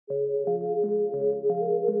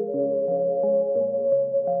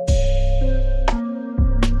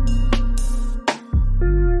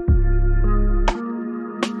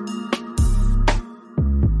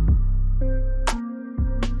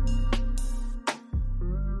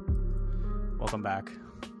Welcome back.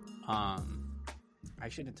 I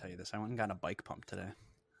actually didn't tell you this. I went and got a bike pump today.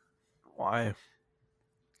 Why?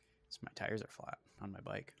 So my tires are flat on my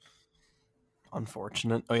bike.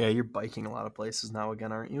 Unfortunate. Oh yeah, you're biking a lot of places now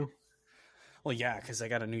again, aren't you? Well, yeah, because I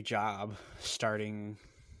got a new job starting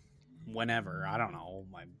whenever. I don't know.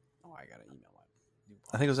 I got to email my new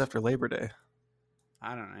boss. I think it was after Labor Day.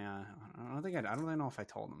 I don't know. Yeah, I don't really know if I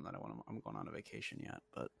told them that I'm going on a vacation yet,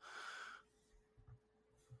 but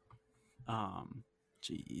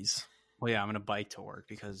Jeez. well, yeah, I'm gonna bike to work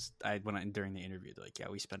because during the interview, they're like, yeah,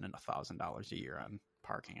 we spend $1,000 a year on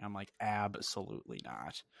parking. I'm like, absolutely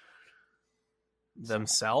not.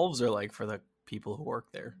 Themselves or like for the people who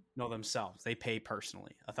work there? No, themselves. They pay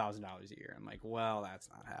personally $1,000 a year. I'm like, well, that's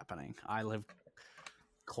not happening. I live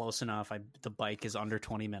close enough. The bike is under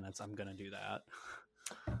 20 minutes. I'm gonna do that.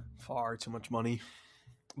 Far too much money.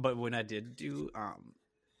 But when I did do,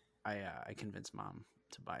 I convinced mom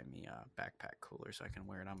to buy me a backpack cooler so I can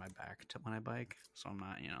wear it on my back when I bike, so I'm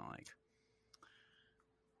not, like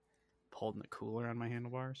holding the cooler on my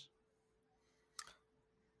handlebars.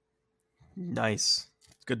 Nice.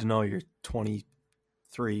 It's good to know you're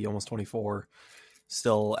 23, almost 24.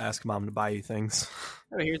 Still ask mom to buy you things.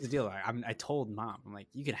 But here's the deal. I told mom, I'm like,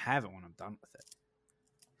 you can have it when I'm done with it.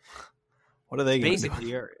 What are they going to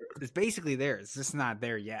do? It's basically there. It's just not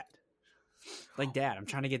there yet. Like Dad, I'm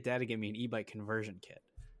trying to get Dad to get me an e-bike conversion kit.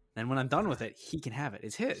 And when I'm done with it, he can have it.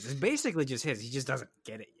 It's his. It's basically just his. He just doesn't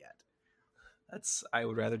get it yet. I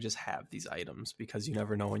would rather just have these items because you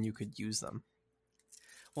never know when you could use them.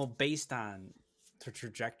 Well, based on the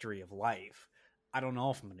trajectory of life, I don't know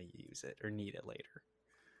if I'm going to use it or need it later.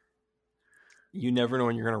 You never know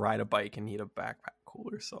when you're going to ride a bike and need a backpack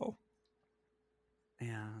cooler, so.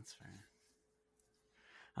 Yeah, that's fair.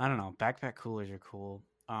 I don't know. Backpack coolers are cool.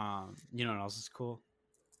 You know what else is cool?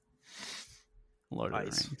 Lord of the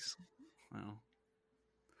Rings.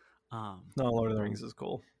 Well, no, Lord of the Rings is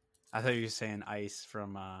cool. I thought you were saying Ice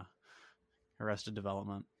from Arrested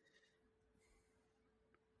Development.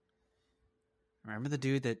 Remember the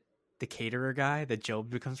dude the caterer guy that Job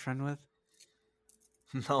becomes friend with?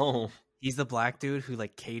 No. He's the black dude who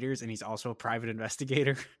like caters and he's also a private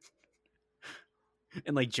investigator.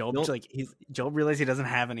 And like Job, Job realized he doesn't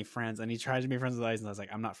have any friends, and he tries to be friends with Ice, and I was like,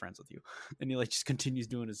 I'm not friends with you. And he like just continues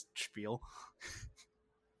doing his spiel.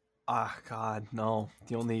 Ah, God, no.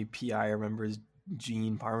 The only PI I remember is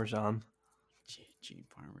Gene Parmesan. Gene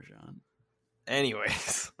Parmesan.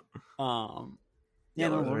 Anyways, yeah,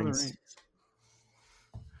 no, Lord of the Rings.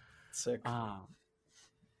 Sick. I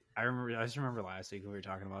just remember last week when we were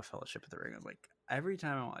talking about Fellowship of the Ring. I was like, every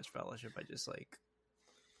time I watch Fellowship, I just like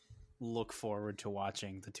look forward to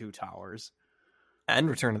watching the Two Towers and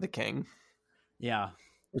Return of the King. Yeah,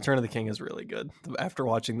 Return of the King is really good. After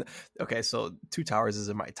watching so Two Towers is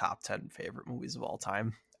in my top 10 favorite movies of all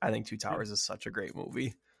time. I think Two Towers is such a great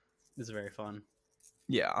movie. It's very fun.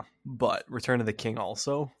 Yeah, but Return of the King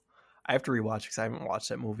also, I have to rewatch because I haven't watched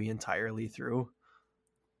that movie entirely through.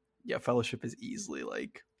 Yeah, Fellowship is easily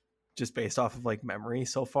like just based off of like memory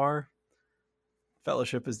so far.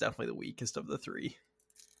 Fellowship is definitely the weakest of the three.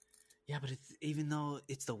 Yeah, but even though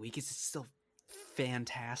it's the weakest, it's still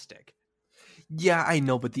fantastic. Yeah, I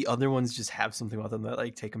know, but the other ones just have something about them that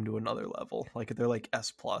like take them to another level. Like they're like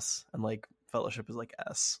S plus, and like Fellowship is like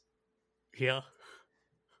S. Yeah.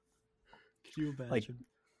 Can you imagine?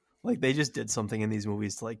 Like they just did something in these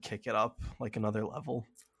movies to like kick it up like another level.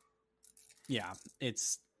 Yeah,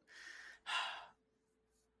 it's.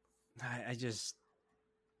 I just.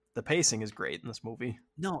 The pacing is great in this movie.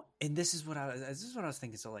 No, and this is what I was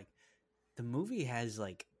thinking. So like, the movie has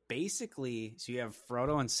like basically, so you have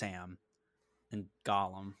Frodo and Sam, and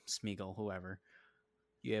Gollum, Smeagol, whoever.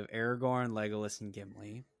 You have Aragorn, Legolas, and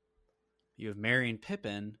Gimli. You have Merry and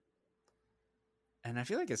Pippin. And I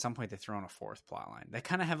feel like at some point they throw in a fourth plot line. They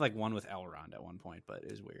kind of have like one with Elrond at one point, but it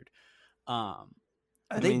was weird. I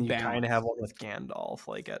mean, you kind of have one with Gandalf,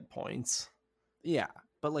 like at points. Yeah,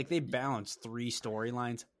 but like they balance three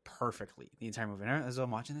storylines perfectly the entire movie. And as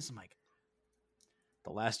I'm watching this, I'm like,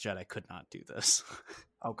 The Last Jedi could not do this.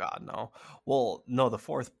 Oh God, no. Well, no, the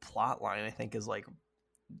fourth plot line I think is like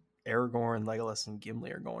Aragorn, Legolas, and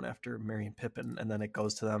Gimli are going after Merry and Pippin, and then it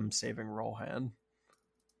goes to them saving Rohan.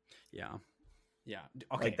 Yeah.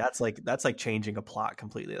 Okay. Like that's like changing a plot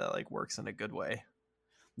completely that like works in a good way.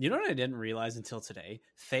 You know what I didn't realize until today?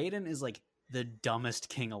 Théoden is like the dumbest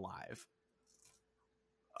king alive.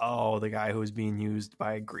 Oh, the guy who's being used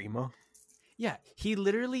by Grima. Yeah, he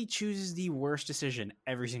literally chooses the worst decision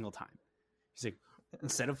every single time. He's like,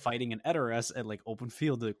 Instead of fighting an Edoras at like open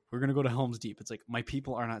field, like, we're gonna go to Helm's Deep. It's like my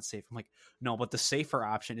people are not safe. I'm like, no, but the safer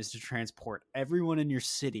option is to transport everyone in your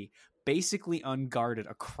city, basically unguarded,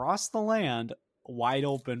 across the land, wide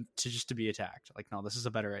open to be attacked. Like, no, this is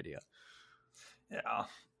a better idea. Yeah,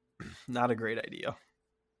 not a great idea.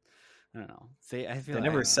 I don't know. I feel They like, I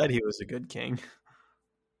never don't know. said he was a good king.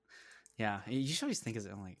 Yeah, you should always think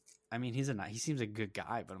I'm like, I mean, he seems like a good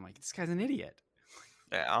guy, but I'm like, this guy's an idiot.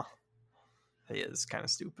 Yeah, he is kind of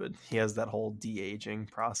stupid. He has that whole de-aging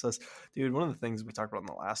process. Dude, one of the things we talked about in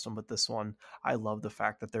the last one, but this one, I love the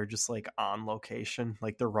fact that they're just like on location.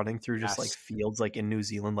 Like they're running through just like Yes. fields like in New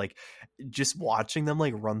Zealand. Like just watching them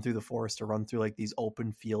like run through the forest or run through like these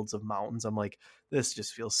open fields of mountains. I'm like, this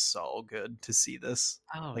just feels so good to see this.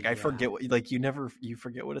 Oh Like I yeah. forget what like you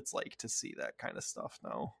forget what it's like to see that kind of stuff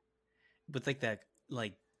now. But like that,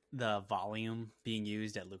 like the volume being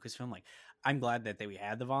used at Lucasfilm, like I'm glad that we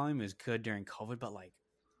had the volume. It was good during COVID, but like,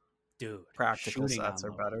 dude, Practical sets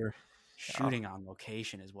are better. Yeah, shooting on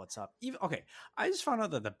location is what's up. Even okay, I just found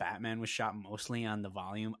out that the Batman was shot mostly on the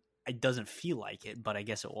volume. It doesn't feel like it, but I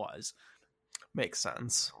guess it was. makes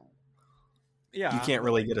sense. You Yeah, can't but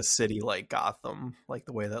really like, get a city like Gotham, like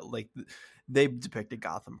the way that like they depicted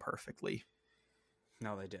Gotham perfectly.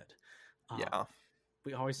 no, they did. Yeah,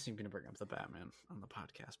 We always seem to bring up the Batman on the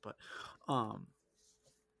podcast, but um,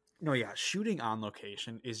 no, yeah, shooting on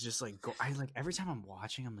location is just like I like every time I'm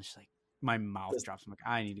watching, I'm just like my mouth this, drops. I'm like,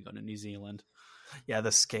 I need to go to New Zealand. yeah,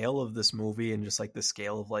 the scale of this movie and just like the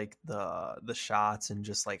scale of like the shots and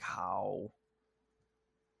just like how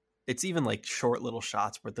it's even like short little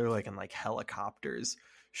shots where they're like in like helicopters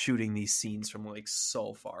shooting these scenes from like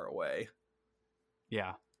so far away.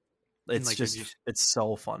 Yeah, and It's like just it's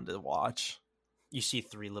so fun to watch. you see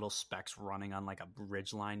three little specks running on like a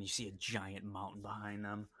ridge line. You see a giant mountain behind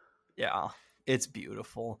them. Yeah, it's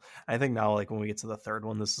beautiful. I think now like when we get to the third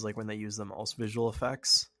one, this is like when they use the most visual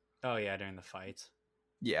effects. Oh yeah, during the fights.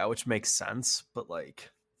 Yeah, which makes sense, but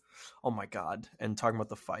like oh my god. And talking about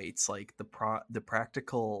the fights, like the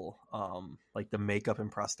practical like the makeup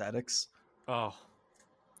and prosthetics, Oh,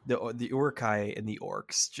 the Urukai and the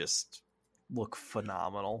orcs just look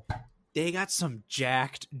phenomenal. they got some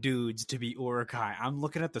jacked dudes to be Urukai. I'm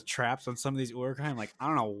looking at the traps on some of these Urukai. I'm like, I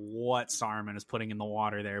don't know what Saruman is putting in the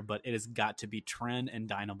water there, but it has got to be Tren and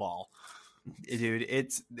Dynaball. Dude,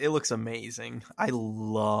 it looks amazing. I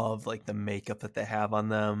love like the makeup that they have on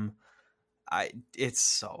them. It's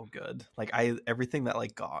so good. Like I everything that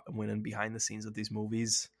like went in behind the scenes of these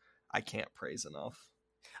movies, I can't praise enough.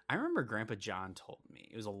 I remember Grandpa John told me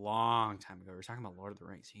it was a long time ago. We were talking about Lord of the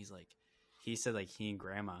Rings. He said like he and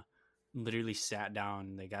Grandma literally sat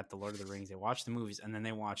down. They got the Lord of the Rings. They watched the movies, and then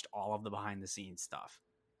they watched all of the behind the scenes stuff.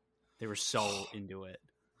 They were so into it.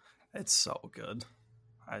 It's so good.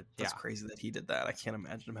 That's Yeah, crazy that he did that. I can't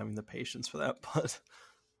imagine him having the patience for that, but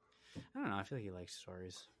I don't know. I feel like he likes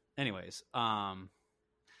stories. Anyways, what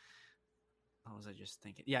was I just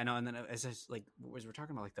thinking? Yeah, no. And then as we're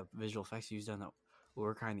talking about like the visual effects used on the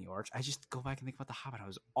Urukai and the orcs, I just go back and think about the Hobbit. It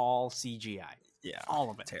was all CGI, yeah, all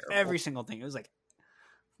of it, terrible. every single thing. It was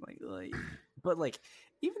but like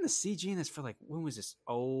even the CG in this for like when was this?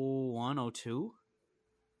 01, 02?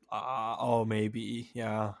 Oh, maybe,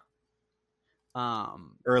 yeah,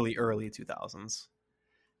 early 2000s.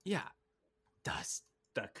 Yeah, does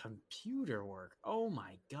the computer work? Oh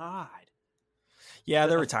my god, Yeah, the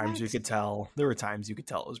there were times you effects. could tell. There were times you could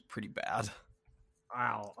tell it was pretty bad.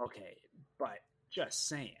 Wow. Okay, but just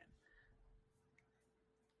saying.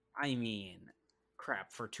 I mean,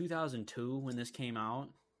 crap, for 2002 when this came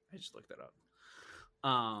out, I just looked it up.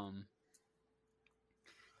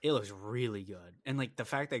 It looks really good. And like the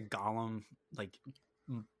fact that Gollum like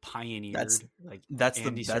pioneered That's like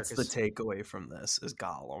Andy that's the Serkis. takeaway from this is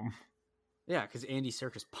Gollum. Yeah, cuz Andy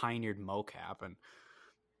Serkis pioneered mocap, and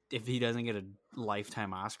if he doesn't get a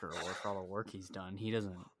lifetime Oscar award for all the work he's done, he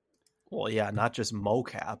doesn't. Well, yeah, not just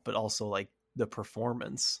mocap, but also like the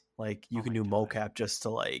performance. Like you Oh can my do god. mocap just to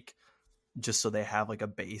like just so they have like a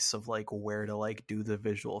base of like where to like do the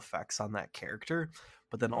visual effects on that character,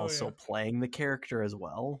 but then Oh yeah. also playing the character as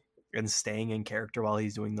well and staying in character while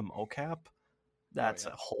he's doing the mocap. Oh That's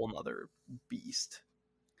a yeah. whole nother beast.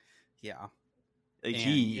 Yeah. Like,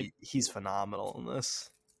 And he's phenomenal in this.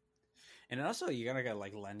 and also you gotta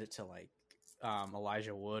like lend it to like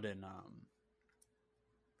Elijah Wood and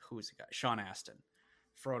who's the guy? Sean Astin,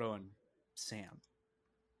 Frodo and Sam.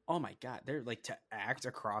 Oh my god, they're like to act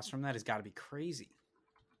across from that has got to be crazy.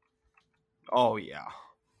 Oh yeah.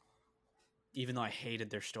 Even though I hated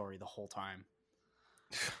their story the whole time.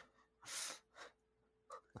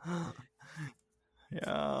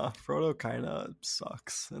 Yeah, Frodo kind of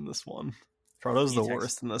sucks in this one. Frodo's You the text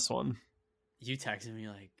worst in this one. you texted me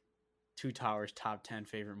like Two Towers top 10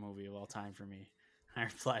 favorite movie of all time for me. I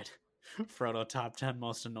replied, Frodo top 10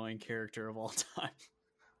 most annoying character of all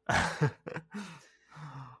time.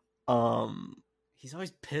 um He's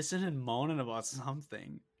always pissing and moaning about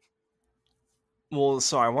something. well,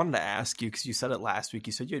 so I wanted to ask you, because you said it last week,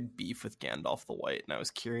 you said you had beef with Gandalf the White, and I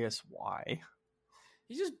was curious why.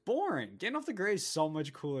 He's just boring. Gandalf the Grey is so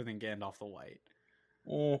much cooler than Gandalf the White.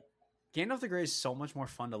 Gandalf the Grey is so much more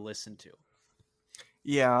fun to listen to.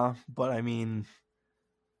 Yeah, but I mean,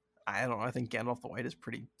 I don't know. I think Gandalf the White is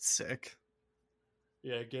pretty sick.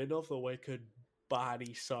 Yeah, Gandalf the White could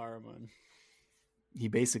body Saruman. He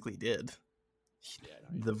basically did. Yeah,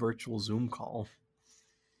 The virtual Zoom call.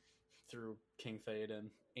 Through King Theoden,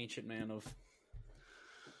 ancient man of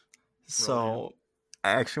So Rohan. I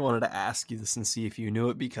actually wanted to ask you this and see if you knew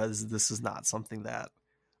it, because this is not something that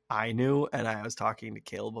I knew, and I was talking to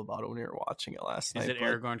Caleb about it when we were watching it last night. Is it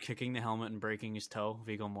Aragorn kicking the helmet and breaking his toe?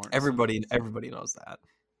 Viggo Mortensen. Everybody knows that.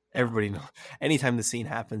 Everybody knows. Anytime the scene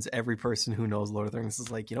happens, every person who knows Lord of the Rings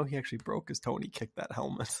is like, he actually broke his toe and he kicked that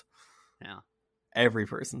helmet. Yeah. Every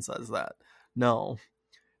person says that. No.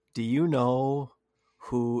 Do you know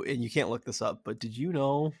who, and you can't look this up, but did you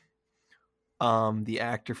know the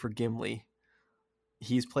actor for Gimli?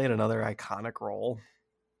 He's played another iconic role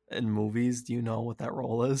in movies. Do you know what that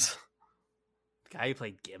role is? The guy who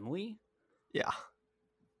played Gimli? Yeah.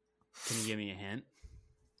 Can you give me a hint?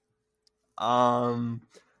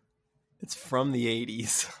 It's from the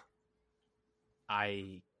 80s.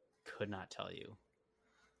 I could not tell you.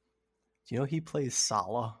 Do you know he plays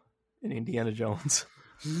Sala in Indiana Jones?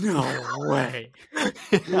 No way.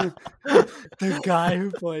 The guy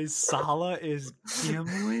who plays Sala is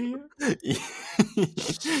Gimli?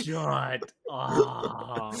 Shut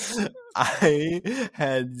up. I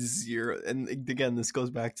had zero, and again, this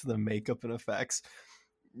goes back to the makeup and effects.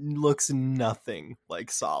 Looks nothing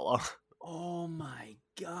like Sala. Oh my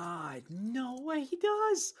god. No way he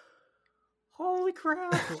does. Holy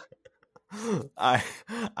crap.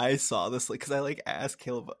 I saw this because I asked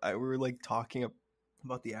Caleb. We were talking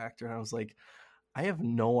about the actor, and I was like, I have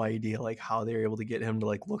no idea how they were able to get him to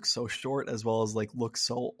look so short as well as look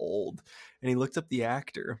so old. And he looked up the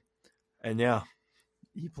actor, and yeah,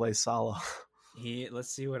 he plays Sala.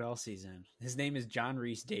 Let's see what else he's in. His name is John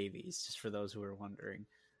Rhys Davies, just for those who are wondering.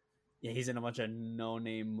 Yeah, he's in a bunch of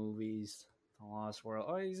no-name movies. The Lost World.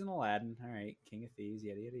 Oh, he's in Aladdin. All right, King of Thieves.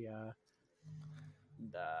 Yada yada yada.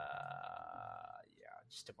 Yeah,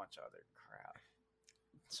 just a bunch of other crap.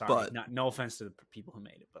 Sorry, But no offense to the people who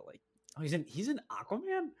made it, but oh, he's in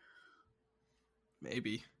Aquaman.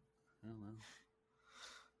 Maybe. I don't know.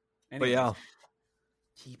 But Anyways, yeah,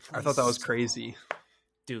 I thought that was Saul. crazy,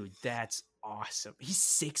 Dude. That's awesome. He's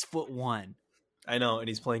 6'1". I know, and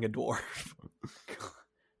he's playing a dwarf.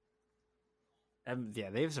 Yeah,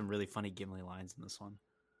 they have some really funny Gimli lines in this one.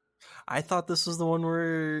 I thought this was the one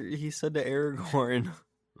where he said to Aragorn,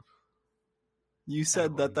 you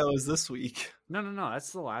said that was this week. No,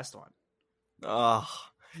 that's the last one. Oh,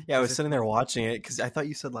 yeah, I was sitting there watching it because I thought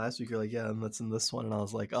you said last week, you're like, yeah, and that's in this one. And I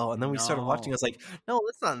was like, oh, and then we started watching. I was like, no,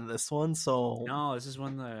 that's not in this one. So no, this is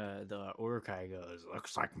when the Uruk-hai goes,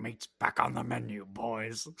 looks like meat's back on the menu,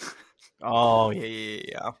 boys. Oh,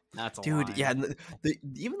 yeah. That's a dude, line. yeah,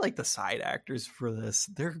 even the side actors for this,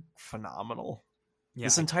 they're phenomenal. Yeah,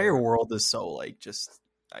 this entire world is so just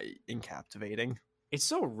captivating. It's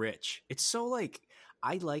so rich. It's so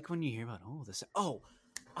I like when you hear about this.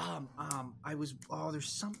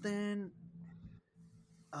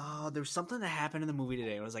 There's something that happened in the movie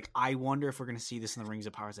today. I was like, I wonder if we're gonna see this in the Rings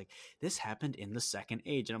of Power. It's like, this happened in the Second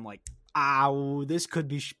Age, and I'm like, this could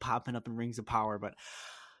be popping up in Rings of Power, but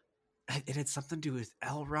it had something to do with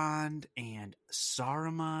Elrond and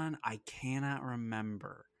Saruman. I cannot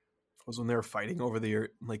remember. Was when they were fighting over the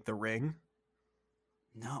ring?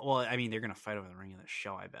 No, well, I mean, they're gonna fight over the ring in the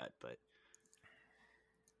show, I bet, but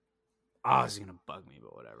this is gonna bug me,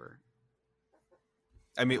 but whatever.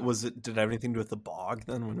 I mean, did it have anything to do with the bog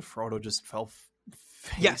then when Frodo just fell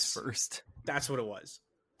face first? That's what it was.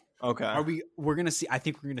 Okay. We're gonna see, I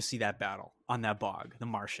think we're gonna see that battle on that bog, the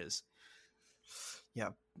marshes. Yeah.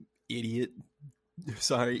 Idiot,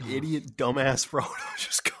 dumbass Frodo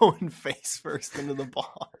just going face first into the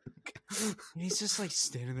bog. He's just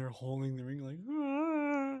standing there holding the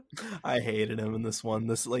ring I hated him in this one.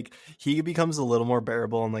 This he becomes a little more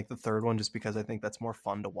bearable in the third one just because I think that's more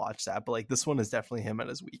fun to watch that. But this one is definitely him at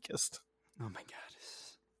his weakest. Oh my god.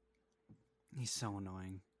 He's so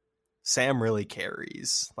annoying. Sam really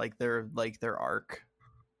carries their arc.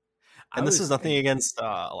 I And this was is nothing against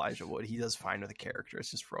Elijah Wood. He does fine with the character.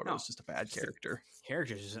 It's just no, Frodo's just a bad just the character.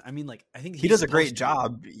 characters. I mean, like I think He he's does a great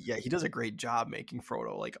supposed to be. job. Yeah, he does a great job making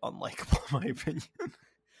Frodo like unlikable, in my opinion.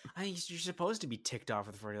 I think you're supposed to be ticked off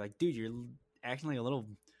with Frodo. Like, dude, you're acting like a little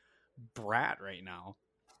brat right now.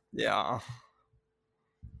 Yeah.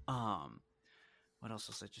 What else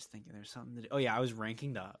was I just thinking? There's something to do. Oh yeah, I was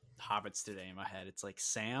ranking the hobbits today in my head. It's like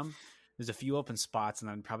Sam. There's a few open spots, and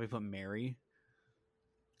then I'd probably put Merry,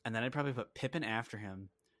 and then I'd probably put Pippin after him,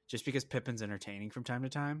 just because Pippin's entertaining from time to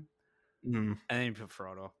time, Mm. and then you put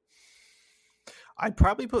Frodo. I'd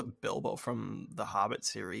probably put Bilbo from the Hobbit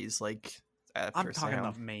series, like after I'm talking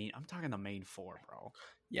Sam. the main four, bro.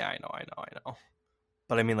 Yeah, I know.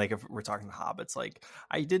 But I mean, like if we're talking the Hobbits, like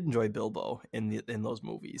I did enjoy Bilbo in those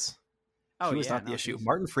movies. Oh He was yeah, not the no, issue.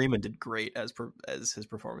 Martin Freeman did great as his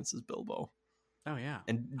performance as Bilbo. Oh yeah,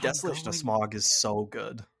 And I'm Desolation of going. Smaug is so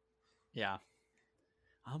good. Yeah,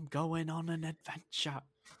 I'm going on an adventure.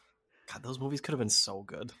 God, those movies could have been so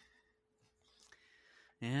good.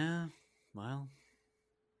 Yeah, well,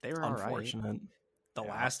 they were all right. Unfortunate. The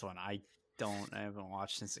last one, I haven't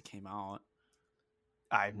watched since it came out.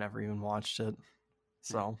 I've never even watched it,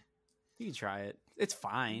 so You can try it. It's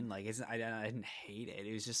fine. Like I didn't hate it.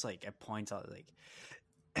 It was just like at points I was like,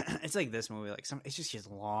 it's like this movie. Like it just gets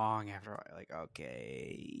long after. Like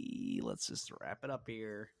okay, let's just wrap it up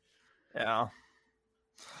here. yeah,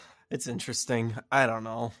 it's interesting. I don't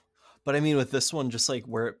know, but I mean, with this one, just like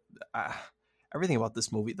where everything about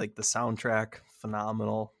this movie, like the soundtrack,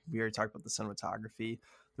 phenomenal. We already talked about the cinematography,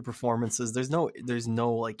 the performances. There's no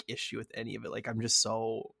like issue with any of it. Like I'm just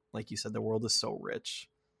so, like you said, the world is so rich.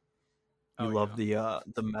 You love the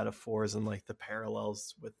metaphors and like the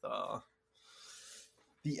parallels with the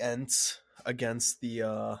Ents against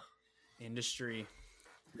the industry.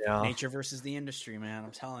 Yeah. Nature versus the industry, man.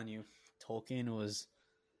 I'm telling you, Tolkien was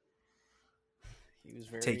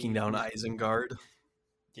very taking down Isengard.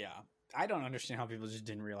 Yeah, I don't understand how people just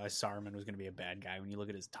didn't realize Saruman was going to be a bad guy when you look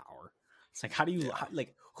at his tower. It's like, how do you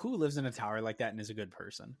like who lives in a tower like that and is a good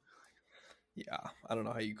person? Yeah, I don't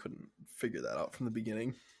know how you couldn't figure that out from the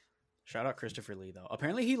beginning. Shout out Christopher Lee though.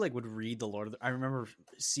 Apparently he like would read the Lord of the, I remember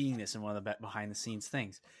seeing this in one of the behind the scenes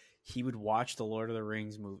things. He would watch the Lord of the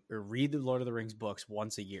Rings movie or read the Lord of the Rings books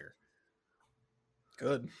once a year.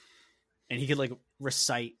 Good. And he could like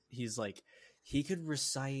recite, he could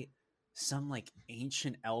recite some like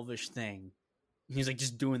ancient elvish thing. He's like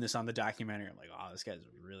just doing this on the documentary. I'm like, oh, this guy's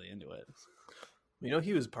really into it. You know,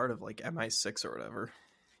 he was part of like MI6 or whatever.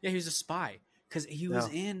 Yeah, he was a spy because he was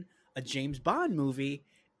in a James Bond movie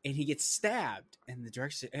and he gets stabbed. And the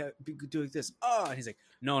director said, hey, do like this. Oh, and he's like,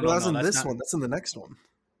 no, That's in this not... one. That's in the next one.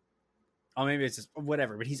 Oh, maybe it's just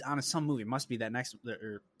whatever. But he's on some movie. It must be that next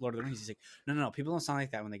or Lord of the Rings. He's like, no. People don't sound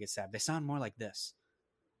like that when they get stabbed. They sound more like this.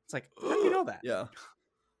 It's like, how do you know that? Yeah.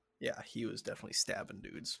 Yeah, he was definitely stabbing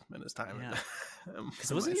dudes in his time. Yeah.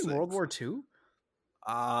 Because wasn't he in World War II?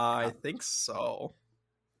 I think so.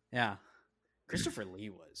 Yeah. Christopher Lee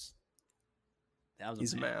was.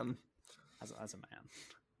 He's a man. That's a man.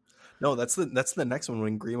 No, that's the next one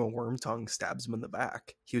when Grima Wormtongue stabs him in the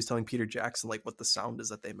back. He was telling Peter Jackson like what the sound is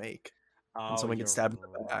that they make when someone gets stabbed in the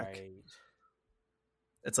back.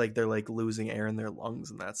 It's like they're like losing air in their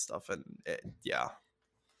lungs and that stuff, and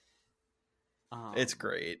it's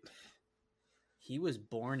great. He was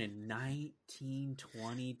born in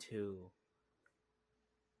 1922.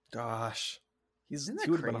 Gosh, he would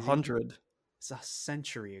have been 100. It's a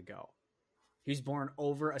century ago. He was born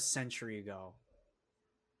over a century ago.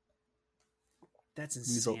 That's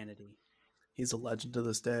insanity. He's a legend to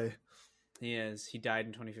this day. He is. He died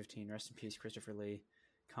in 2015. Rest in peace, Christopher Lee.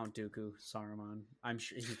 Count Dooku, Saruman. I'm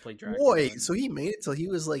sure he played Dracula. Wait, so he made it till he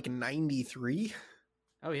was like 93?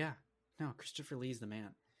 Oh, yeah. No, Christopher Lee's the man.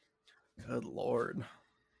 Good Lord.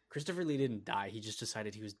 Christopher Lee didn't die. He just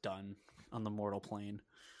decided he was done on the mortal plane.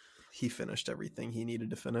 He finished everything he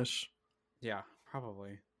needed to finish. Yeah,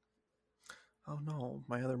 probably. Oh no,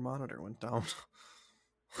 my other monitor went down.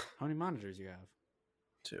 How many monitors do you have?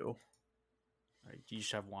 2. You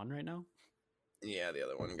just have one right now? Yeah, the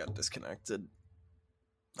other one got disconnected.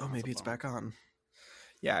 Oh, maybe it's back on.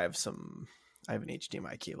 Yeah, I have an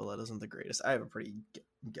HDMI cable that isn't the greatest. I have a pretty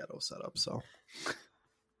ghetto setup, so.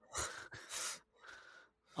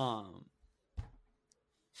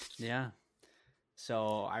 Yeah.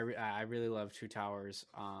 So I really love Two Towers.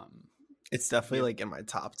 It's definitely like in my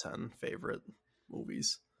top 10 favorite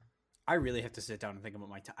movies. I really have to sit down and think about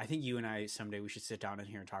I think you and I someday we should sit down in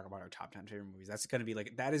here and talk about our top 10 favorite movies. That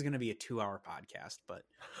is going to be a 2-hour podcast, but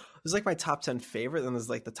there's like my top 10 favorite, and there's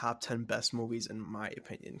like the top 10 best movies in my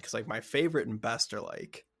opinion. Cause like my favorite and best are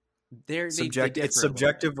like They differ It's a little bit.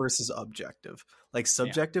 subjective versus objective. Like Yeah,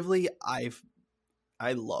 subjectively, I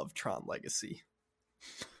love Tron Legacy.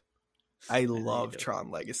 I I know you love do.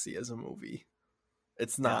 Tron Legacy as a movie.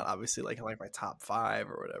 It's Yeah. not obviously like in like my top 5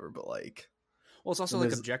 or whatever, but like Well, it's also and like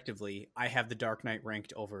there's objectively, I have The Dark Knight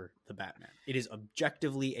ranked over The Batman. It is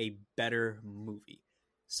objectively a better movie.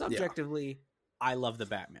 yeah, Subjectively, I love The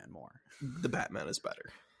Batman more. the Batman is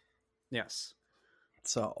better. Yes.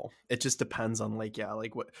 So it just depends on like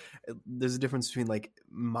like what there's a difference between like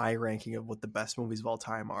my ranking of what the best movies of all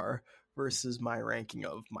time are versus my ranking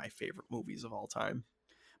of my favorite movies of all time.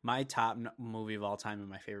 My top movie of all time and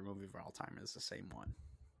my favorite movie of all time is the same one.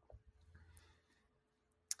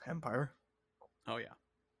 Empire. Oh yeah.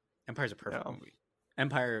 Empire's a perfect Yeah. movie.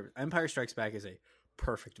 Empire Strikes Back is a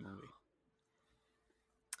perfect movie.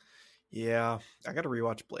 Yeah, I got to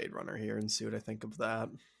rewatch Blade Runner here and see what I think of that.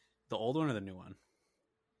 The old one or the new one?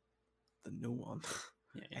 The new one.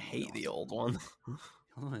 Yeah, I hate the old one.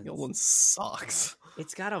 one. The old one sucks.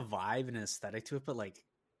 It's got a vibe and an aesthetic to it, but like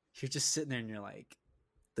you're just sitting there and you're like,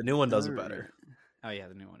 The new one does it better. Oh yeah,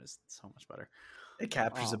 the new one is so much better. It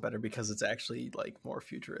captures it better because it's actually like more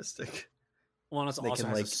futuristic. Well, it They also can,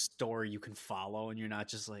 has a like- story you can follow, and you're not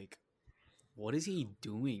just like, what is he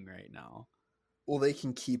doing right now? Well, they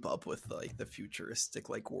can keep up with like the futuristic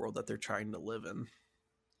like world that they're trying to live in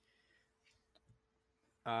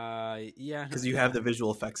Yeah, because you have the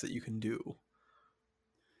visual effects that you can do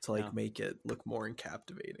to like Yeah. make it look more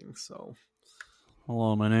captivating. So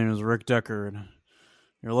Hello, my name is Rick Decker, and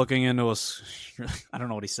you're looking into us. I don't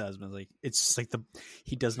know what he says, but like it's just like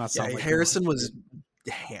he does not sound like Harrison was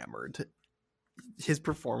hammered. His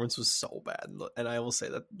performance was so bad, and I will say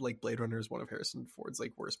that like Blade Runner is one of Harrison Ford's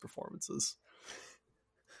like worst performances.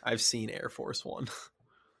 I've seen Air Force One.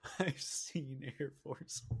 I've seen Air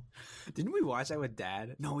Force. Didn't we watch that with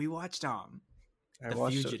Dad? No, we watched I The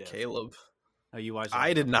watched Fugitive. it with Caleb. Oh, you watched?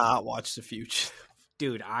 I did not watch The Fugitive.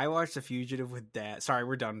 Dude, I watched The Fugitive with Dad. Sorry,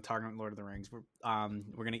 we're done talking about Lord of the Rings.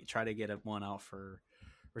 We're gonna try to get one out for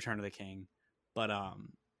Return of the King, but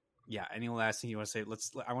yeah. Any last thing you want to say?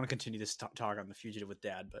 I want to continue this talk on The Fugitive with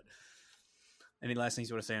Dad, but any last things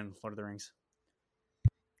you want to say on Lord of the Rings?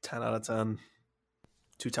 10 out of 10.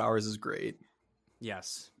 Two Towers is great.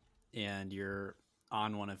 Yes, and you're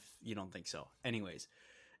on one if you don't think so. Anyways,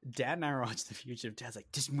 Dad and I were watching The Fugitive. Dad's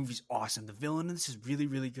like, "This movie's awesome. The villain in this is really,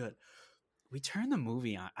 really good." We turned the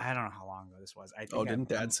movie on. I don't know how long ago this was. I think Didn't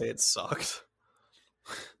Dad say it sucked?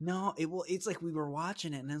 No, it's like we were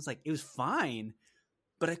watching it and it was like it was fine,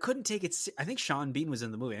 but I couldn't take it. I think Sean Bean was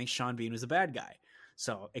in the movie. I think Sean Bean was the bad guy,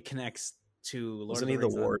 so it connects to Lord Wasn't of he the the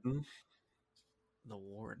Rings. warden? The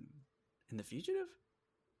warden in The Fugitive?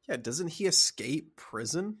 Yeah, doesn't he escape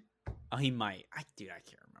prison? Oh, he might. I can't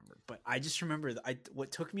remember, but I just remember that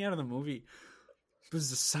what took me out of the movie was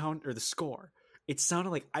the sound or the score. It sounded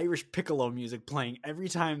like Irish piccolo music playing every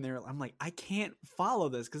time I'm like, I can't follow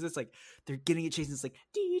this because it's like they're getting it chasing. It's like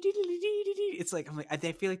it's like I'm like I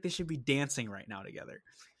feel like they should be dancing right now together.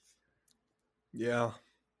 Yeah.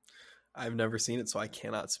 I've never seen it, so I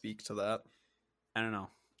cannot speak to that. I don't know.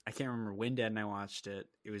 I can't remember when Dad and I watched it.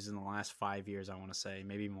 It was in the last 5 years, I want to say,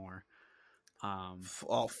 maybe more.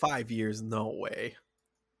 5 years, no way.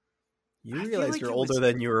 You I feel realize like you're it older was-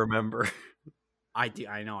 than you remember. I do.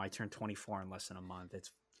 I know. I turned 24 in less than a month.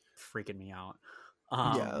 It's freaking me out.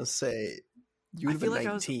 Yeah, say you would have been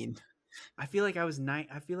 19. I feel like I was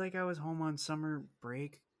I feel like I was home on summer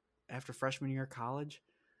break after freshman year of college.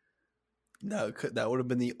 No, that would have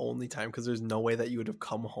been the only time because there's no way that you would have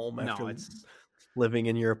come home after it's living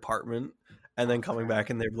in your apartment and then coming crap. back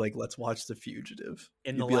and they're like, "Let's watch The Fugitive."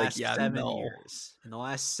 In You'd the be last like, "Yeah, 7 no." years. In the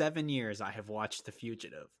last 7 years, I have watched The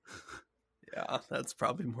Fugitive. Yeah, that's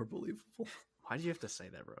probably more believable. Why do you have to say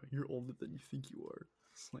that, bro? You're older than you think you are.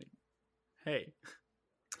 It's like, hey.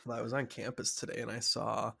 Well, I was on campus today and I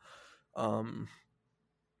saw something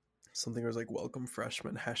that was like "Welcome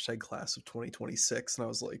Freshman #class of 2026," and I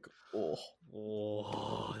was like,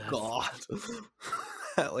 "Oh God."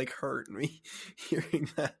 That like hurt me hearing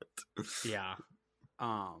that. Yeah.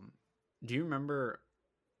 Do you remember?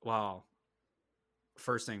 Well,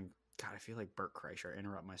 first thing, God, I feel like Bert Kreischer. I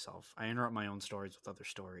interrupt myself. I interrupt my own stories with other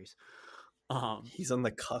stories. He's on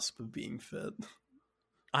the cusp of being fit.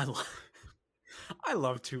 I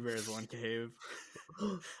love Two Bears One Cave.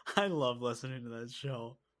 I love listening to that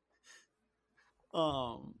show.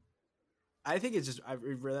 I think it's just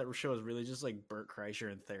that show is really just like Bert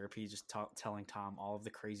Kreischer in therapy, just telling Tom all of the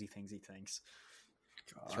crazy things he thinks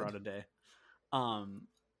throughout a day.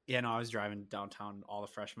 Yeah, no, I was driving downtown. All the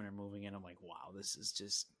freshmen are moving in. I'm like, wow, this is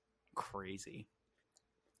just crazy.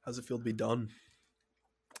 How's it feel to be done?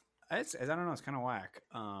 I don't know. It's kind of whack.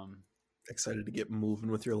 Excited to get moving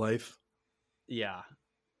with your life. Yeah,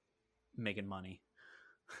 making money.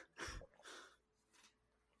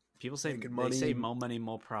 People say Making they say money. mo money,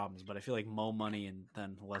 mo problems, but I feel like mo money and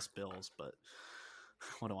then less bills. But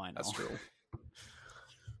what do I know? That's true.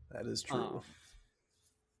 That is true.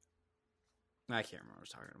 I can't remember what I was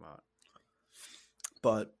talking about.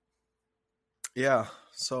 But yeah,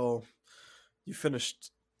 so you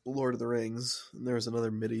finished Lord of the Rings, and there was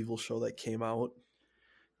another medieval show that came out.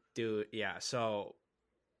 Dude, yeah. So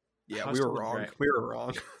Yeah, House we were of the wrong. Dragon. We were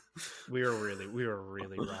wrong. We were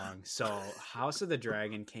really wrong. So House of the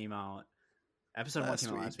Dragon came out. Episode 1 came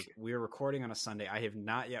out last week. We were recording on a Sunday. I have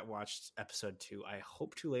not yet watched episode 2. I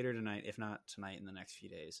hope to later tonight, if not tonight, in the next few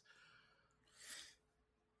days.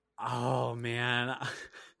 Oh man.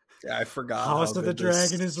 Yeah, I forgot House how of the good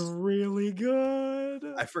Dragon is really good.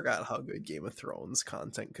 I forgot how good Game of Thrones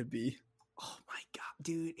content could be. Oh my god,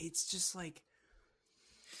 dude! It's just like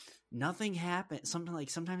nothing happened.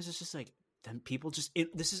 Sometimes it's just like then people just.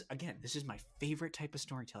 This is my favorite type of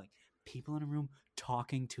storytelling. People in a room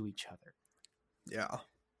talking to each other. Yeah,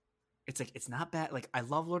 It's like it's not bad. Like I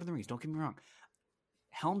love Lord of the Rings. Don't get me wrong.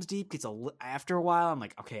 Helm's Deep gets after a while. I'm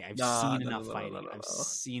like, okay, I've seen enough fighting. I've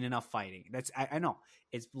seen enough fighting. That's I know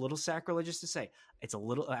it's a little sacrilegious to say. It's a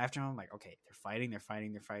little after I'm like, okay, they're fighting.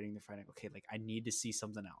 Okay, like I need to see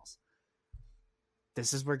something else.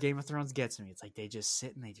 This is where Game of Thrones gets me. It's like they just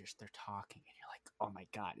sit and they're talking, and you're like, oh my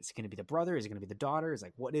god, is it going to be the brother? Is it going to be the daughter? Is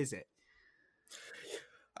like, what is it?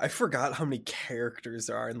 I forgot how many characters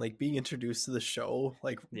there are, and like being introduced to the show,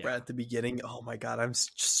 like right at the beginning. Oh my god, I'm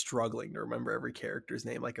struggling to remember every character's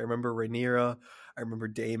name. Like I remember Rhaenyra, I remember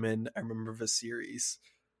Daemon, I remember Viserys,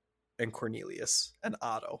 and Cornelius, and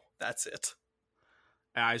Otto. That's it.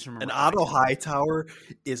 I just remember. And Otto Hightower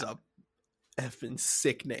is a effing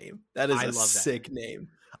sick name. That is a sick name.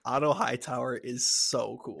 Otto Hightower is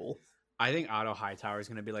so cool. I think Otto Hightower is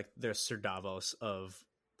going to be like the Sir Davos of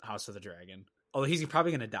House of the Dragon. Oh, he's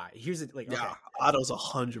probably going to die. Here's the like. Yeah, okay. Otto's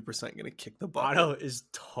 100% going to kick the butt. Otto is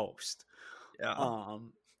toast. Yeah.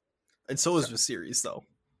 And so is Viserys, though.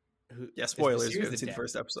 Yeah, spoilers. You haven't seen the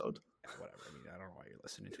first episode. Whatever. I mean, I don't know why you're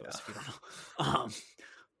listening to us if you don't know.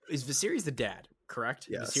 Is Viserys the dad? Correct.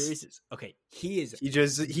 Yes. Viserys is okay. He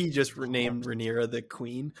just renamed Rhaenyra the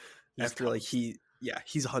queen after toast. He's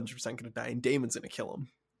 100% going to die, and Daemon's going to kill him.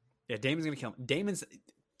 Yeah, Daemon's going to kill him.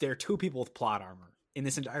 There are two people with plot armor in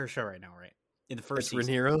this entire show right now, right? In the first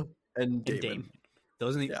season, Rhaenyra and Daemon.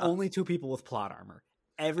 Those are the only two people with plot armor.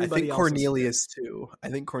 Everybody I think else Cornelius too. I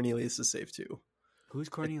think Cornelius is safe too. Who's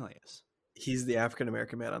Cornelius? He's the African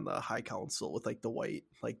American man on the High Council with like the white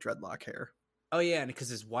like dreadlock hair. Oh yeah, and because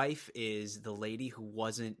his wife is the lady who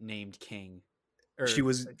wasn't named king. She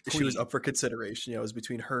was up for consideration. Yeah, it was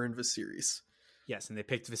between her and Viserys. Yes, and they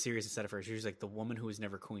picked Viserys instead of her. She was like the woman who was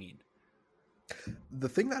never queen. The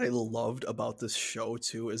thing that I loved about this show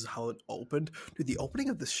too is how it opened. Dude, the opening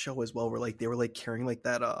of this show as well, where like they were like carrying like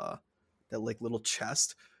that like little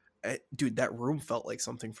chest. Dude, that room felt like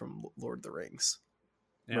something from Lord of the Rings.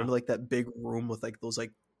 Yeah. Remember like that big room with like those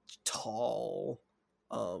like tall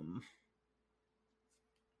pole,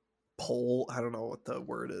 I don't know what the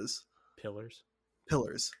word is. Pillars.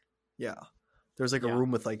 Yeah. There's like a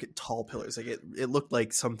room with like tall pillars. Like it looked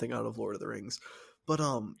like something out of Lord of the Rings. But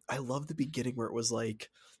I love the beginning where it was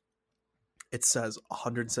like it says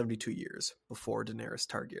 172 years before Daenerys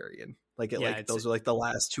Targaryen. Like those are like the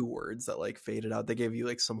last two words that like faded out. They gave you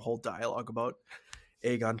like some whole dialogue about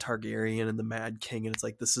Aegon Targaryen and the Mad King, and it's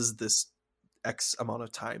like this is this X amount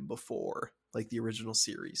of time before like the original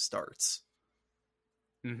series starts.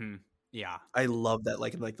 Mm-hmm. Yeah, I love that.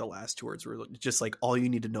 Like in like the last two words were just like all you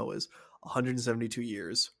need to know is 172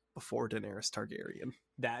 years before Daenerys Targaryen.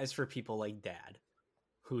 That is for people like Dad,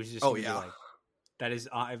 who's just like that is.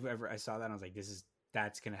 I saw that and I was like,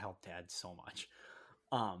 that's gonna help Dad so much.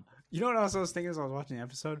 You know what else I was thinking as I was watching the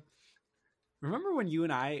episode? Remember when you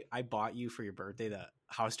and I bought you for your birthday the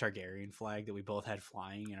House Targaryen flag that we both had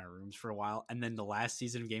flying in our rooms for a while, and then the last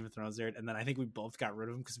season of Game of Thrones aired, and then I think we both got rid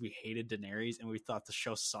of them because we hated Daenerys and we thought the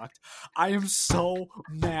show sucked. I am so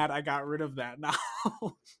mad I got rid of that now.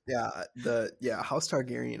 House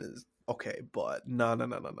Targaryen is okay, but no.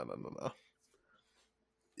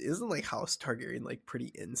 Isn't like House Targaryen like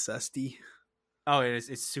pretty incesty? Oh, it is.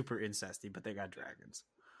 It's super incesty, but they got dragons.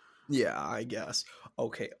 Yeah, I guess.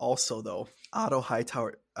 Okay. Also, though, Otto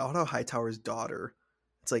Hightower's daughter,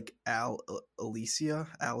 it's like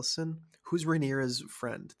Allison, who's Rhaenyra's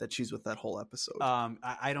friend that she's with that whole episode.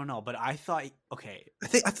 I don't know, but I thought I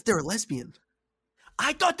thought they were lesbian.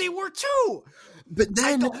 I thought they were too. But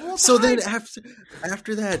then, then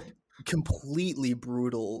after that, completely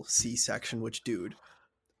brutal C-section. Which, dude,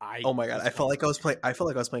 I oh my god, was I felt going like I through was it. playing. I felt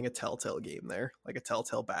like I was playing a Telltale game there, like a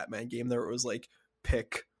Telltale Batman game. There it was like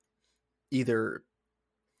pick either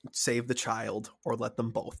save the child or let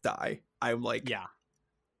them both die. I'm like, Yeah,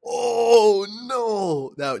 oh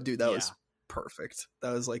no, that yeah. was perfect.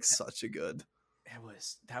 That was like such a good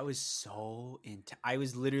That was so intense. I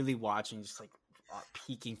was literally watching, just like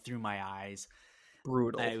peeking through my eyes.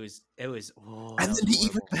 brutal. It was. Oh, And that was then to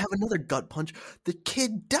even horrible. have another gut punch, the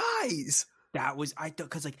kid dies. That was I thought,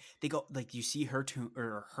 because like they go, like you see her to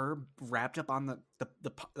or her wrapped up on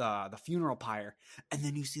the funeral pyre, and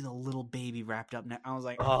then you see the little baby wrapped up. I was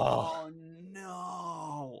like, Oh oh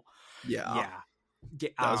no, yeah, yeah.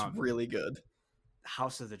 that was really good.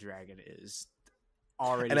 House of the Dragon is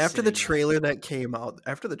already And after the sitting there. trailer that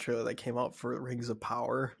came out, for Rings of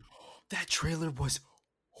Power, That trailer was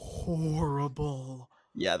horrible.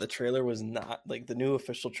 yeah, the trailer was not like the new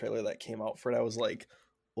official trailer that came out for it. I was like,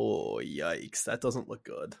 oh yikes, that doesn't look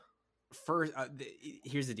good. First,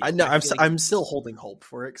 here's the I deal. know I feel like, I'm still holding hope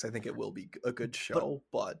for it because I think it will be a good but show.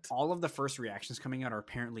 But all of the first reactions coming out are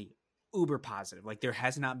apparently uber positive. Like there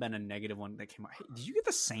has not been a negative one that came out. Hey, did you get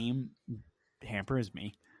the same hamper as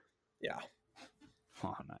me? yeah,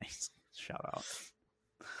 Oh, nice. Shout out.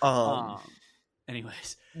 um, Um.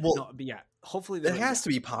 Anyways, well, no, but yeah. Hopefully, it yeah, has to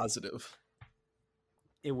be positive.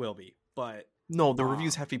 it will be. But No, the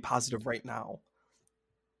reviews um, have to be positive right now.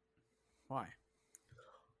 why?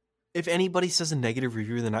 If anybody says a negative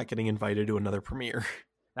review, they're not getting invited to another premiere.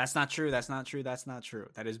 That's not true. That's not true. That's not true.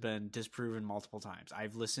 That has been disproven multiple times.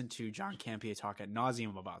 I've listened to John Campea talk ad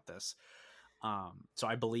nauseum about this. So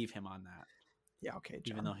I believe him on that. Yeah, okay,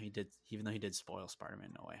 Even John. though he did spoil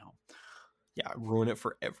Spider-Man No Way Home. Yeah, ruin it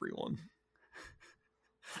for everyone.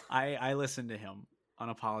 I listen to him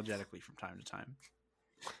unapologetically from time to time.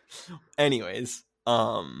 Anyways,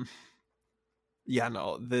 yeah,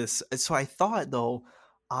 no, this. So I thought though,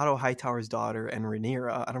 Otto Hightower's daughter and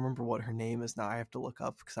Rhaenyra. I don't remember what her name is now. I have to look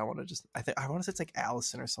up because I want to just. I want to say it's like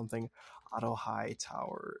Allison or something. Otto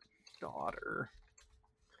Hightower daughter.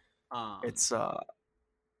 Um, It's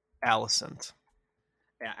Alicent.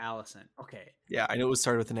 yeah, Allison. Okay. Yeah, I know it was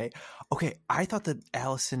started with an A. Okay, I thought that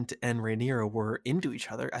Alicent and Rhaenyra were into each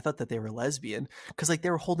other. I thought that they were lesbian because like they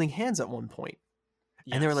were holding hands at one point,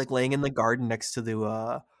 and they were Yes. like laying in the garden next to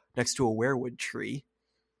a weirwood tree.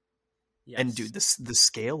 And Yes. dude, the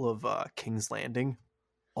scale of King's Landing,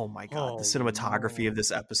 oh my god, the Oh cinematography of no.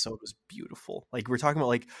 this episode was beautiful. Like we're talking about,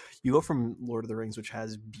 like you go from Lord of the Rings, which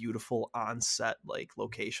has beautiful on-set like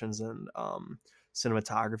locations and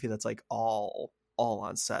cinematography that's like all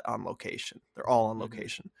on set on location. They're all on Mm-hmm.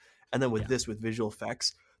 location. And then with Yeah, this, with visual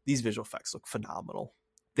effects, these visual effects look phenomenal.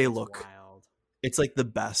 They it's look, wild. it's like the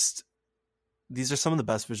best. These are some of the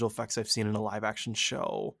best visual effects I've seen in a live action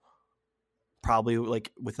show, probably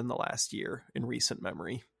like within the last year in recent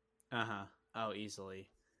memory. Uh huh. Oh, easily.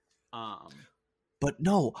 Um. But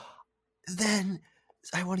no, then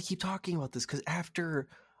I want to keep talking about this because after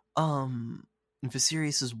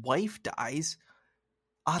Viserys' wife dies,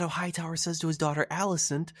 Otto Hightower says to his daughter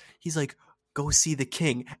Alicent, he's like, "Go see the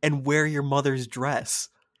king and wear your mother's dress."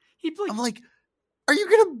 He'd be like, I'm like, "Are you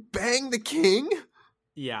gonna bang the king?"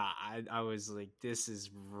 yeah. I was like, this is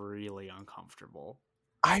really uncomfortable.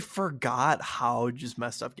 I forgot how just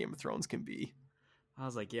messed up Game of Thrones can be. I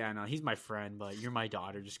was like, yeah, no, he's my friend, but you're my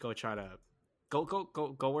daughter. Just go try to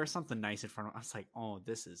go wear something nice in front of him. I was like, oh,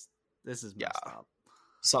 this is Yeah, messed up.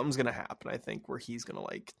 something's gonna happen. I think where he's gonna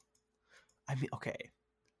like. I mean, okay,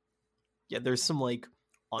 yeah, there's some like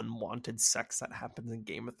unwanted sex that happens in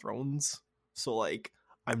Game of Thrones. So like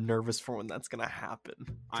I'm nervous for when that's gonna happen.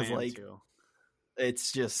 I Cause am like too.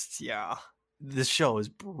 it's just yeah. This show is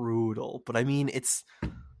brutal. But I mean it's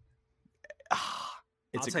I'll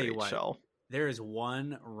a tell you great what. show. There is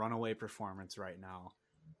one runaway performance right now.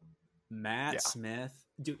 Matt Yeah. Smith,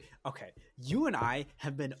 dude. Okay, you and I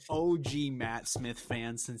have been OG Matt Smith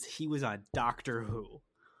fans since he was on Doctor Who.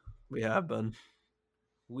 We have been.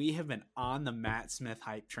 We have been on the Matt Smith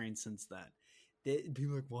hype train since then. They'd be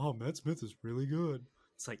like, "Wow, Matt Smith is really good."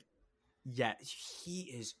 It's like, yeah, he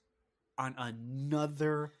is on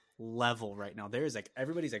another level right now. There's like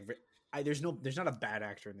everybody's like, there's not a bad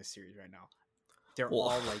actor in this series right now. They're Well,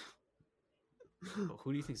 all like,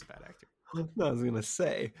 who do you think's a bad actor? I was gonna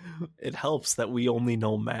say it helps that we only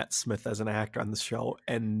know Matt Smith as an actor on the show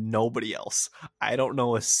and nobody else. I don't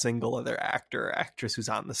know a single other actor or actress who's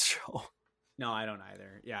on this show. No, I don't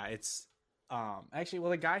either. Yeah, it's actually,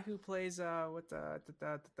 well, the guy who plays what where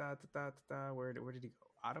did he go?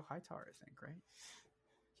 Otto Hightower, I think, right?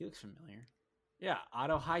 He looks familiar. Yeah,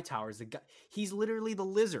 Otto Hightower is the guy. He's literally the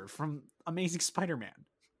lizard from Amazing Spider-Man.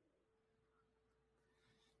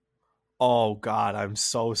 Oh God, I'm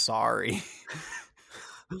so sorry.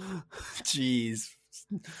 Jeez.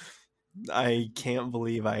 I can't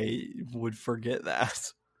believe I would forget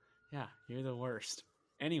that. Yeah, you're the worst.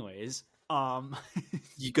 Anyways,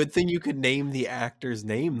 Good thing you could name the actor's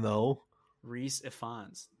name though. Reese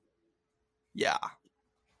Ifans. Yeah.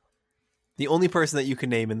 The only person that you can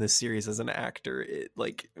name in this series as an actor, it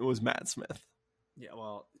was Matt Smith. Yeah,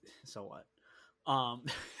 well, so what? Um,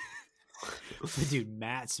 but dude,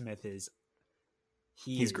 Matt Smith He's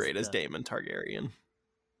is great as the Daemon Targaryen.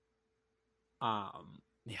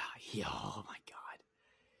 yeah, oh my god,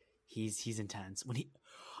 he's intense when he.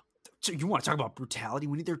 So you want to talk about brutality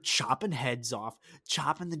when they're chopping heads off,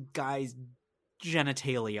 chopping the guy's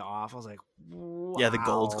genitalia off? I was like, Yeah, the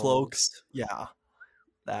gold wow. cloaks. Yeah, Yeah,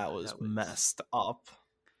 that was that was messed up.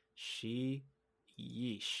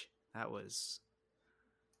 yeesh. That was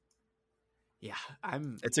yeah.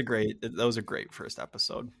 I'm That was a great first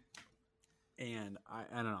episode. and I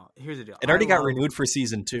don't know. Here's the deal. It I already got love renewed for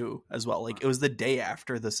season 2 as well. Like it was the day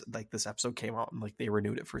after this episode came out, and like they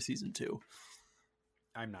renewed it for season 2.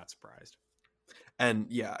 I'm not surprised. And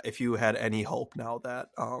yeah, if you had any hope now that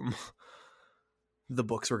the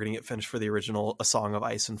books were going to get finished for the original A Song of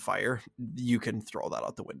Ice and Fire, you can throw that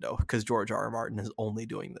out the window because George R.R. Martin is only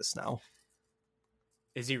doing this now.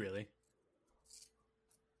 Is he really?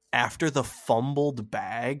 After the fumbled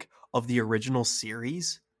bag of the original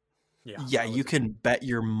series, yeah, you can bet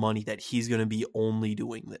your money that he's going to be only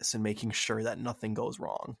doing this and making sure that nothing goes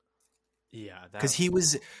wrong. Yeah, because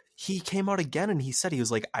he came out again and he said, he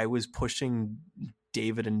was like, I was pushing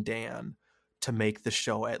David and Dan to make the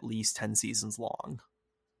show at least 10 seasons long.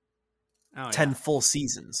 10 full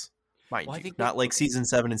seasons, mind you. Not like season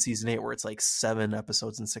 7 and season 8 where it's like 7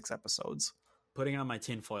 episodes and 6 episodes. Putting on my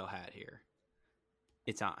tinfoil hat here.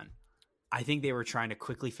 It's on. I think they were trying to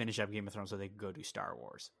quickly finish up Game of Thrones so they could go do Star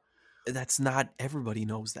Wars. That's not, everybody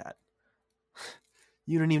knows that.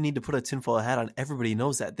 You don't even need to put a tinfoil hat on. Everybody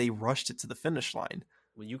knows that. They rushed it to the finish line.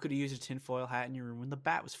 Well, you could have used a tinfoil hat in your room when the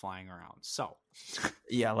bat was flying around. So,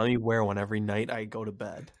 yeah, let me wear one every night I go to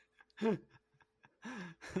bed.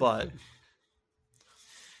 But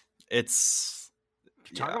it's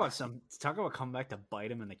talk about coming back to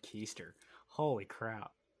bite him in the keister. Holy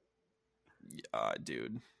crap.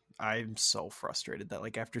 Dude, I'm so frustrated that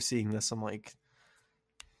like after seeing this, I'm like,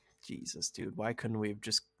 Jesus, dude, why couldn't we have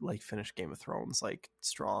just like finished Game of Thrones like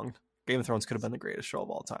strong? Game of Thrones could have been the greatest show of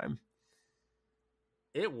all time.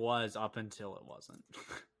 It was up until it wasn't.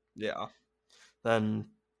 Yeah. Then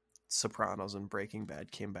Sopranos and Breaking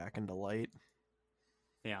Bad came back into light.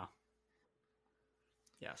 Yeah.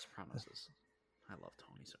 Yeah, Sopranos is... I love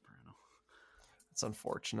Tony Soprano. It's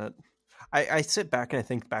unfortunate. I sit back and I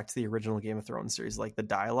think back to the original Game of Thrones series, like the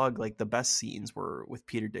dialogue, like the best scenes were with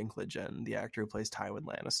Peter Dinklage and the actor who plays Tywin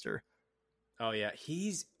Lannister. Oh yeah,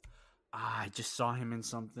 he's I just saw him in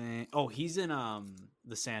something. Oh, he's in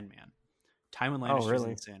The Sandman. Tywin Lannister's really?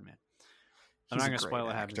 in The Sandman. I'm not going to spoil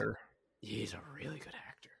what happens. Actor. He's a really good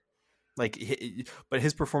actor. Like, but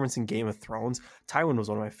his performance in Game of Thrones, Tywin was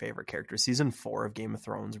one of my favorite characters. Season 4 of Game of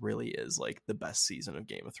Thrones really is like the best season of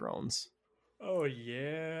Game of Thrones. Oh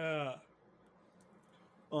yeah.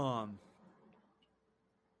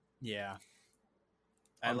 Yeah.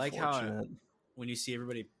 I like how when you see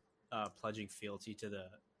everybody pledging fealty to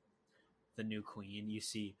the new queen, you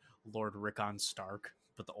see Lord Rickon Stark,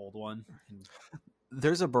 but the old one. And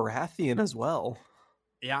there's a Baratheon as well.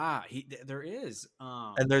 Yeah, there is.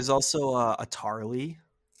 And there's also a Tarly.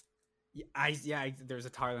 There's a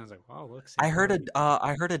Tarly. I was like, wow, look. I heard a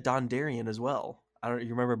Dondarrion as well. You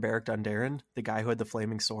remember Beric Dondarrion, the guy who had the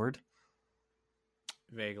flaming sword?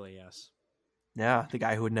 Vaguely, yes. Yeah, the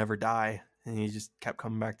guy who would never die, and he just kept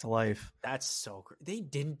coming back to life. That's so great. They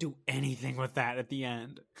didn't do anything with that at the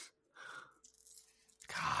end.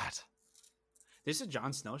 God. There's a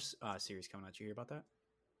Jon Snow series coming out. Did you hear about that?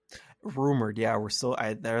 Rumored, yeah. We're still.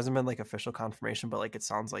 There hasn't been like official confirmation, but like it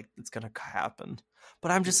sounds like it's gonna happen.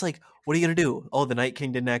 But I'm just like, what are you gonna do? Oh, the Night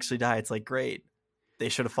King didn't actually die. It's like, great. They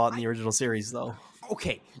should have fought in the original series, though.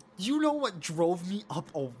 Okay, you know what drove me up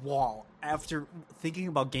a wall after thinking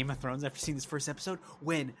about Game of Thrones after seeing this first episode?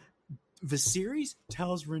 When Viserys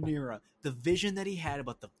tells Rhaenyra the vision that he had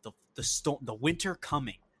about the storm, the winter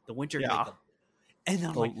coming, the winter. Yeah. And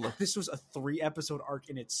I'm like, this was a 3-episode arc,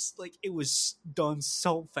 and it's like it was done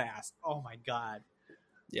so fast. Oh my god!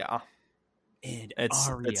 Yeah, and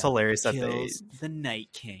Arya it's hilarious that the Night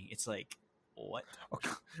King. It's like, what?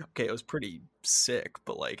 Okay, it was pretty sick,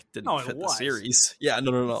 but like didn't fit the series. Yeah,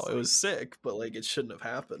 no. It was sick, but like it shouldn't have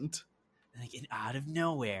happened. Like, and out of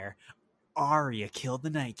nowhere, Arya killed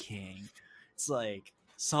the Night King. It's like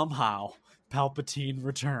somehow Palpatine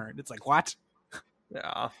returned. It's like, what?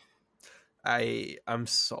 Yeah. I'm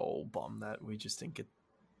so bummed that we just didn't get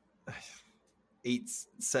eight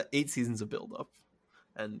seasons of build up,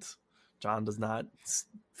 and John does not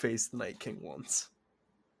face the Night King once.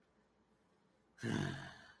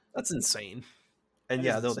 That's insane. And That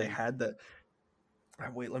yeah, is though they insane. had the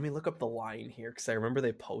wait, let me look up the line here because I remember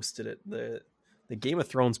they posted it. The Game of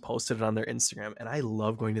Thrones posted it on their Instagram, and I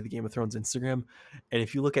love going to the Game of Thrones Instagram. And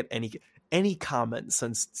if you look at any comment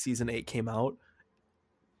since season 8 came out,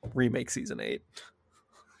 remake season 8.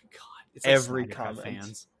 God, it's like Every Snyder Cut comment.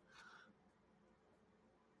 fans.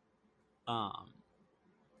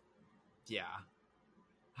 Yeah,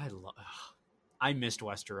 I missed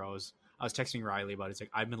Westeros. I was texting Riley about it. It's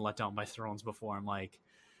like, I've been let down by Thrones before. I'm like,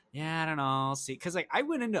 yeah, I don't know. I'll see, because like I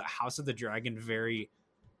went into House of the Dragon very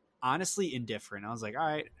honestly indifferent. I was like, all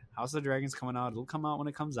right, House of the Dragon's coming out. It'll come out when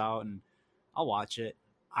it comes out, and I'll watch it.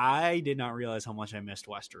 I did not realize how much I missed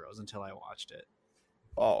Westeros until I watched it.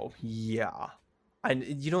 Oh yeah, and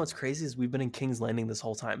you know what's crazy is we've been in King's Landing this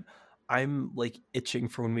whole time. I'm like itching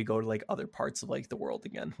for when we go to like other parts of like the world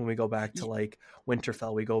again. When we go back to like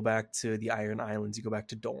Winterfell, we go back to the Iron Islands, you go back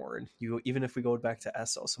to Dorne. Even if we go back to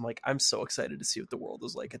Essos, I'm like, I'm so excited to see what the world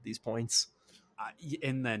is like at these points.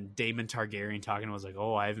 And then Daemon Targaryen talking was like,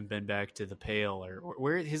 "Oh, I haven't been back to the Pale or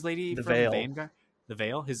where his lady The from Vale. Vanguard, the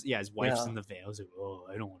Vale. His wife's Yeah, in the Vale. I was like, oh,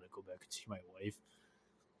 I don't want to go back and see my wife.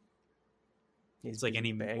 he's It's like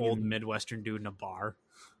busy any old Midwestern dude in a bar.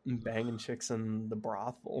 banging chicks in the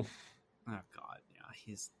brothel. Oh God, yeah,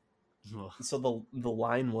 he's. Ugh. So the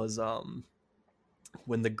line was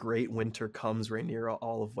when the great winter comes, Rhaenyra,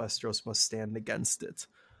 all of Westeros must stand against it.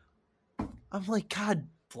 I'm like, God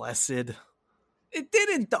blessed. It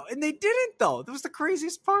didn't though, and they didn't though. That was the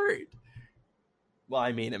craziest part. Well,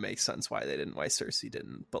 I mean, it makes sense why Cersei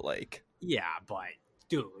didn't, but like, Yeah, but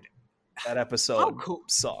dude, that how episode cool?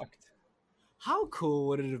 sucked. How cool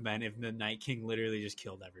would it have been if the Night King literally just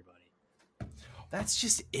killed everybody? That's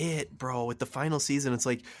just it, bro. With the final season, it's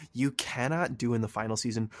like you cannot do in the final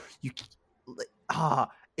season.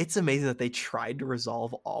 It's amazing that they tried to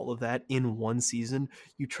resolve all of that in one season.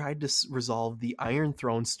 You tried to resolve the Iron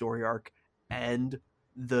Throne story arc and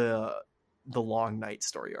the Long Night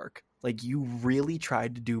story arc. Like you really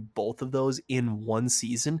tried to do both of those in one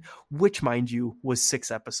season, which, mind you, was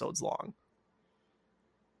 6 episodes long.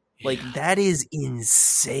 Like Yeah. that is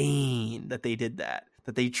insane that they did that.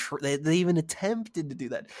 That they even attempted to do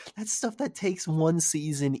that. That's stuff that takes one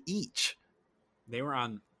season each. They were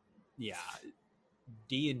on, yeah.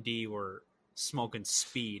 D&D were smoking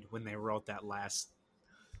speed when they wrote that last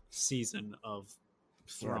season of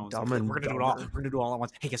Thrones. Dumb Like, we're and gonna do it all. Dumber. We're gonna do it all at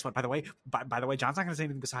once. Hey, guess what? By the way, John's not gonna say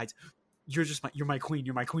anything besides you're my queen.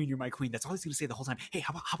 You're my queen. You're my queen. That's all he's gonna say the whole time. Hey,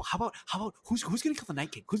 how about who's gonna kill the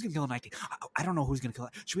Night King? Who's gonna kill the Night King? I don't know who's gonna kill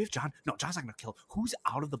it. Should we have John? No, John's not gonna kill. Who's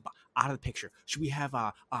out of the picture? Should we have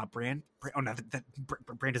Bran? Oh no, that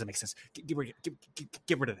Bran doesn't make sense. Get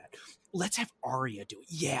rid of that. Let's have Arya do it.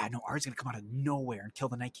 Yeah, no, Arya's gonna come out of nowhere and kill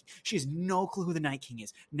the Night King. She has no clue who the Night King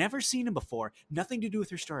is. Never seen him before. Nothing to do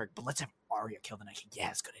with her story. But let's have Arya kill the Night King. Yeah,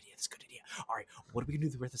 that's a good idea. That's a good idea. All right, what are we gonna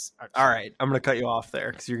do with this? All right, I'm gonna cut you off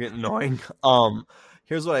there because you're getting annoying.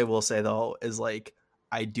 Here's what I will say though is like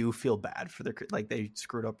I do feel bad for the like they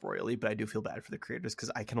screwed up royally, but I do feel bad for the creators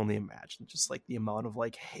because I can only imagine just like the amount of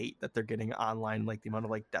like hate that they're getting online, like the amount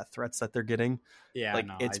of like death threats that they're getting. Yeah, Like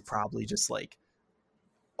no, it's probably just like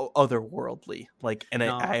otherworldly. Like, and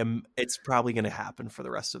no, I am. It's probably going to happen for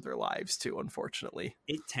the rest of their lives too. Unfortunately,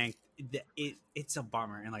 it tanked. It's a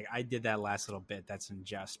bummer, and like I did that last little bit. That's in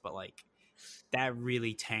jest, but like that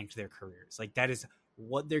really tanked their careers. Like that is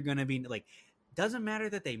what they're gonna be like. Doesn't matter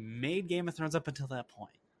that they made Game of Thrones up until that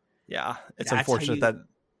point. yeah, it's That's unfortunate that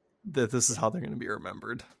this is how they're going to be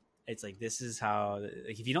remembered. It's like this is how.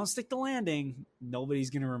 Like, if you don't stick the landing, nobody's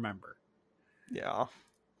gonna remember. Yeah.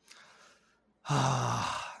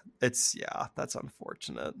 That's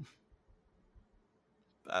unfortunate.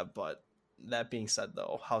 But that being said,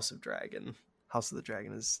 though, House of the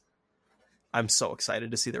Dragon is. I'm so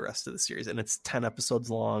excited to see the rest of the series, and it's 10 episodes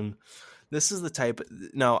long. This is the type.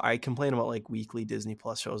 Now I complain about like weekly Disney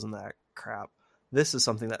Plus shows and that crap. This is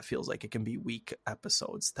something that feels like it can be week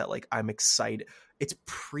episodes that like I'm excited. It's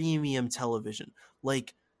premium television.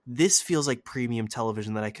 Like this feels like premium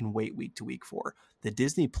television that I can wait week to week for. The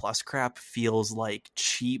Disney Plus crap feels like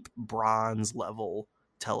cheap bronze level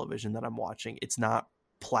television that I'm watching. It's not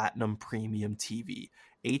platinum premium TV.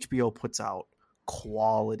 HBO puts out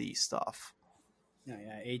quality stuff. Yeah,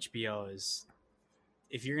 HBO is.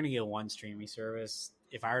 If you're gonna get one streaming service,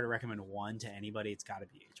 if I were to recommend one to anybody, it's got to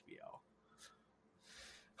be HBO.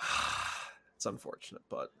 It's unfortunate,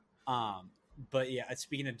 but But yeah,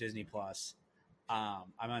 speaking of Disney Plus,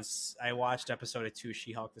 I watched episode of 2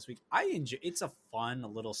 She-Hulk this week. I enjoy. It's a fun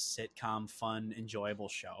little sitcom, fun, enjoyable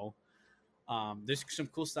show. There's some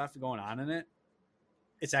cool stuff going on in it.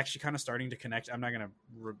 It's actually kind of starting to connect. I'm not gonna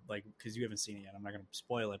like because you haven't seen it yet. I'm not gonna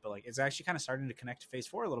spoil it, but like it's actually kind of starting to connect to Phase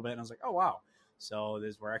 4 a little bit. And I was like, oh wow, so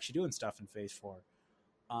we're actually doing stuff in Phase 4.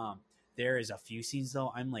 There is a few scenes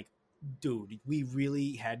though. I'm like, dude, we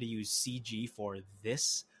really had to use CG for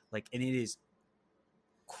this. Like, and it is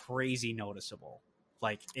crazy noticeable.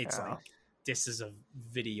 Like, it's Yeah. like this is a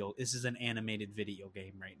video. This is an animated video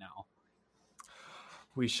game right now.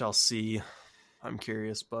 We shall see. I'm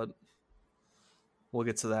curious, but we'll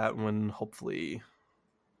get to that when hopefully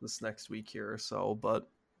this next week here or so. But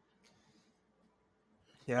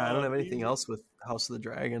yeah, I don't have anything else with House of the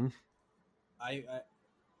Dragon. I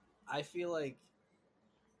I feel like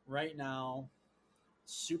right now,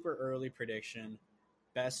 super early prediction,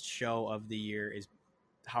 best show of the year is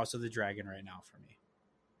House of the Dragon right now for me.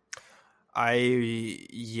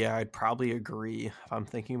 I'd probably agree. If I'm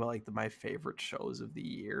thinking about like my favorite shows of the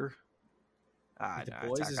year, The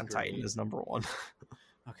Boys Attack is on Titan great. is number one.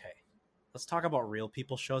 Okay, let's talk about real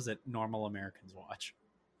people shows that normal Americans watch.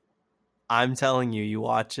 I'm telling you, you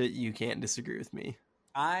watch it, you can't disagree with me.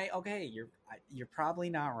 You're probably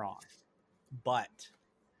not wrong, but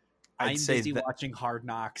I'd I'm say busy that watching Hard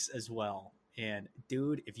Knocks as well. And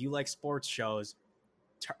dude, if you like sports shows,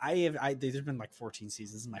 there's been like 14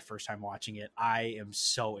 seasons. This is my first time watching it. I am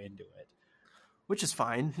so into it. which is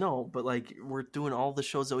fine. No, but like we're doing all the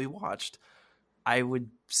shows that we watched. I would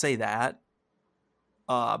say that.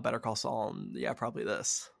 Better Call Saul, and yeah, probably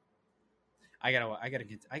this. I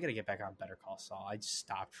gotta get back on Better Call Saul. I just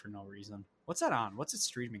stopped for no reason. What's that on? What's it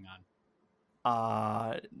streaming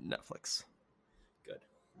on? Netflix. Good.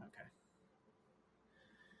 Okay.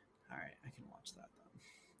 All right, I can watch that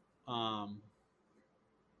then.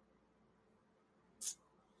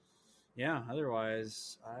 Yeah.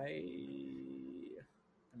 Otherwise,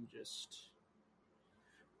 I'm just.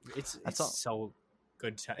 It's That's all. so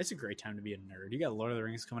good. It's a great time to be a nerd. You got Lord of the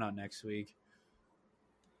Rings coming out next week.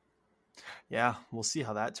 Yeah, we'll see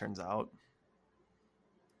how that turns out.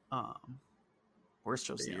 Um. Worst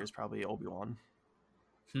shows of the Yeah. year is probably Obi-Wan.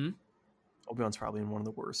 Hmm. Obi-Wan's probably in one of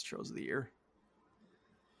the worst shows of the year.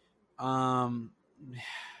 No,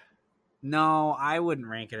 I wouldn't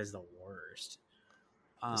rank it as the worst.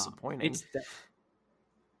 Disappointing. It's disappointing.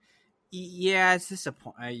 Yeah,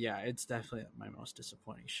 it's definitely my most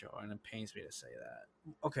disappointing show, and it pains me to say that.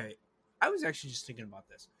 Okay, I was actually just thinking about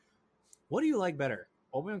this. What do you like better,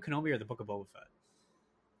 Obi-Wan Kenobi or the Book of Boba Fett?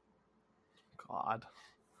 God.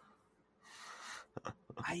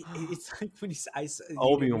 It's like when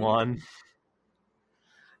Obi-Wan.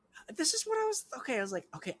 This is what I was. Okay, I was like,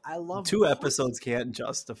 okay, I love 2 episodes can't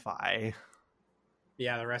justify.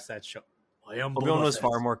 Yeah, the rest of that show. Obi-Wan was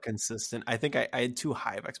far more consistent. I think I had too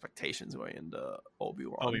high of expectations going into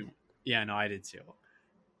Obi-Wan. Yeah, no, I did too.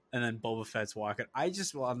 And then Boba Fett's walking.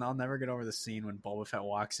 I'll never get over the scene when Boba Fett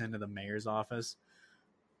walks into the mayor's office.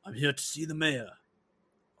 I'm here to see the mayor.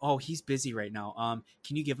 Oh, he's busy right now.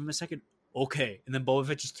 Can you give him a second? Okay. And then Boba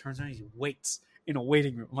Fett just turns around and he waits in a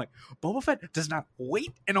waiting room. I'm like, Boba Fett does not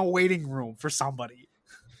wait in a waiting room for somebody.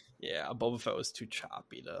 Yeah, Boba Fett was too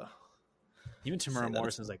choppy to. Even Tamara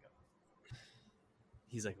Morrison's like,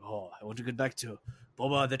 he's like, oh, I want to get back to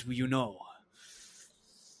Boba that you know.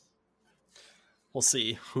 We'll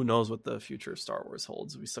see. Who knows what the future of Star Wars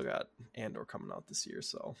holds? We still got Andor coming out this year,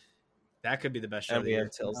 so that could be the best show. And we have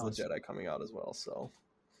Tales of the Jedi coming out as well, so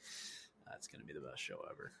that's gonna be the best show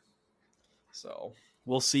ever. So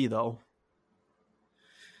we'll see, though.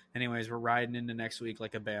 Anyways, we're riding into next week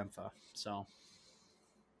like a bantha. So,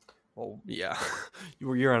 well, yeah,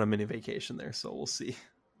 you're on a mini vacation there, so we'll see.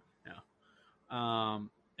 Yeah.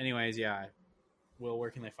 Anyways, yeah. Will,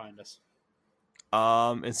 where can they find us?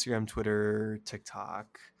 Instagram, Twitter,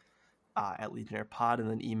 TikTok, at Legionnaire Pod,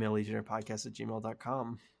 and then email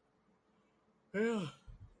legionnairepodcast@gmail.com. Yeah.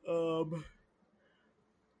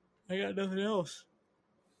 I got nothing else.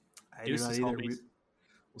 I do not either.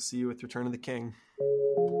 We'll see you with Return of the King.